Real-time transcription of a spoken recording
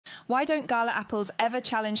Why don't Gala apples ever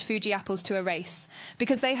challenge Fuji apples to a race?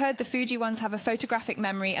 Because they heard the Fuji ones have a photographic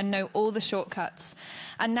memory and know all the shortcuts.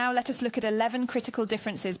 And now let us look at 11 critical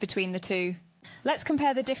differences between the two. Let's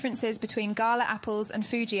compare the differences between Gala apples and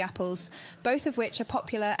Fuji apples, both of which are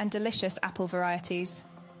popular and delicious apple varieties.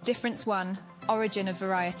 Difference 1. Origin of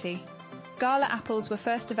variety. Gala apples were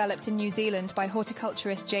first developed in New Zealand by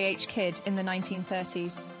horticulturist J.H. Kidd in the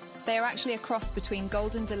 1930s. They are actually a cross between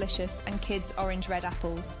Golden Delicious and Kidd's orange-red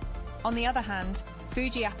apples. On the other hand,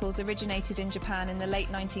 Fuji apples originated in Japan in the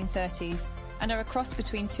late 1930s and are a cross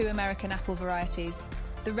between two American apple varieties,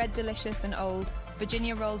 the Red Delicious and Old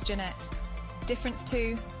Virginia Rolls Jeanette. Difference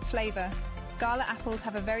 2. Flavor. Gala apples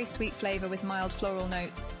have a very sweet flavor with mild floral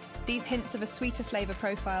notes. These hints of a sweeter flavor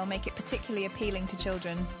profile make it particularly appealing to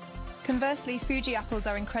children. Conversely, Fuji apples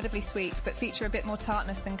are incredibly sweet but feature a bit more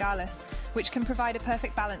tartness than Galas, which can provide a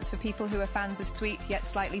perfect balance for people who are fans of sweet yet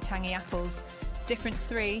slightly tangy apples. Difference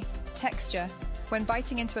 3. Texture. When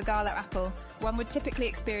biting into a Gala apple, one would typically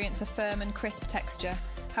experience a firm and crisp texture.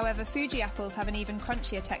 However, Fuji apples have an even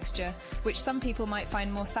crunchier texture, which some people might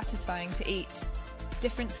find more satisfying to eat.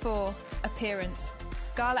 Difference 4. Appearance.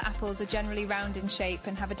 Gala apples are generally round in shape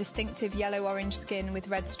and have a distinctive yellow-orange skin with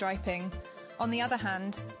red striping. On the other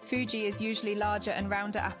hand, Fuji is usually larger and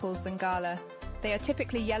rounder apples than Gala. They are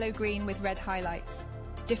typically yellow-green with red highlights.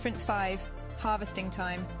 Difference 5. Harvesting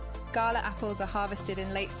time. Gala apples are harvested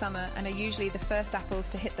in late summer and are usually the first apples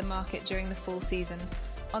to hit the market during the fall season.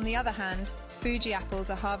 On the other hand, Fuji apples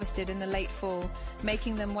are harvested in the late fall,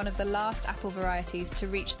 making them one of the last apple varieties to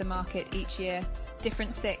reach the market each year.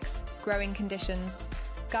 Difference 6. Growing conditions.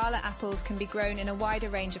 Gala apples can be grown in a wider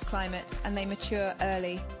range of climates and they mature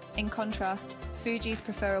early. In contrast, Fujis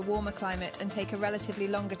prefer a warmer climate and take a relatively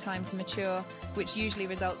longer time to mature, which usually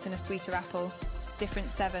results in a sweeter apple.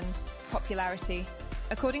 Difference 7. Popularity.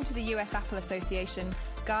 According to the US Apple Association,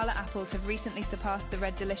 Gala apples have recently surpassed the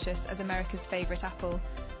Red Delicious as America's favorite apple.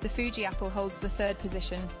 The Fuji apple holds the third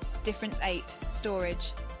position. Difference 8.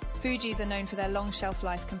 Storage. Fujis are known for their long shelf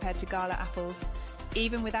life compared to Gala apples.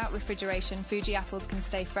 Even without refrigeration, Fuji apples can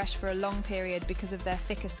stay fresh for a long period because of their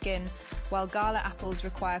thicker skin, while Gala apples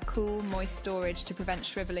require cool, moist storage to prevent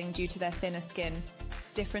shriveling due to their thinner skin.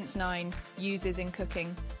 Difference 9. Uses in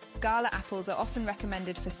cooking. Gala apples are often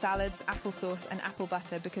recommended for salads, applesauce and apple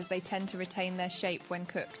butter because they tend to retain their shape when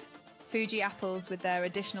cooked. Fuji apples, with their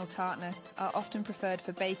additional tartness, are often preferred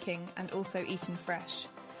for baking and also eaten fresh.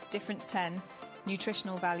 Difference 10.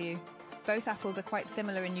 Nutritional value. Both apples are quite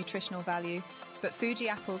similar in nutritional value, but Fuji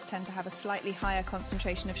apples tend to have a slightly higher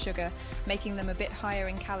concentration of sugar, making them a bit higher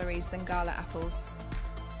in calories than Gala apples.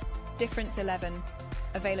 Difference 11.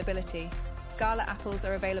 Availability. Gala apples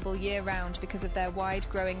are available year-round because of their wide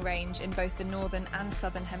growing range in both the northern and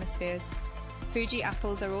southern hemispheres. Fuji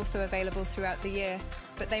apples are also available throughout the year,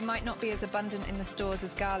 but they might not be as abundant in the stores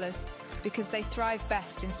as Galas because they thrive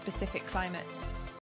best in specific climates.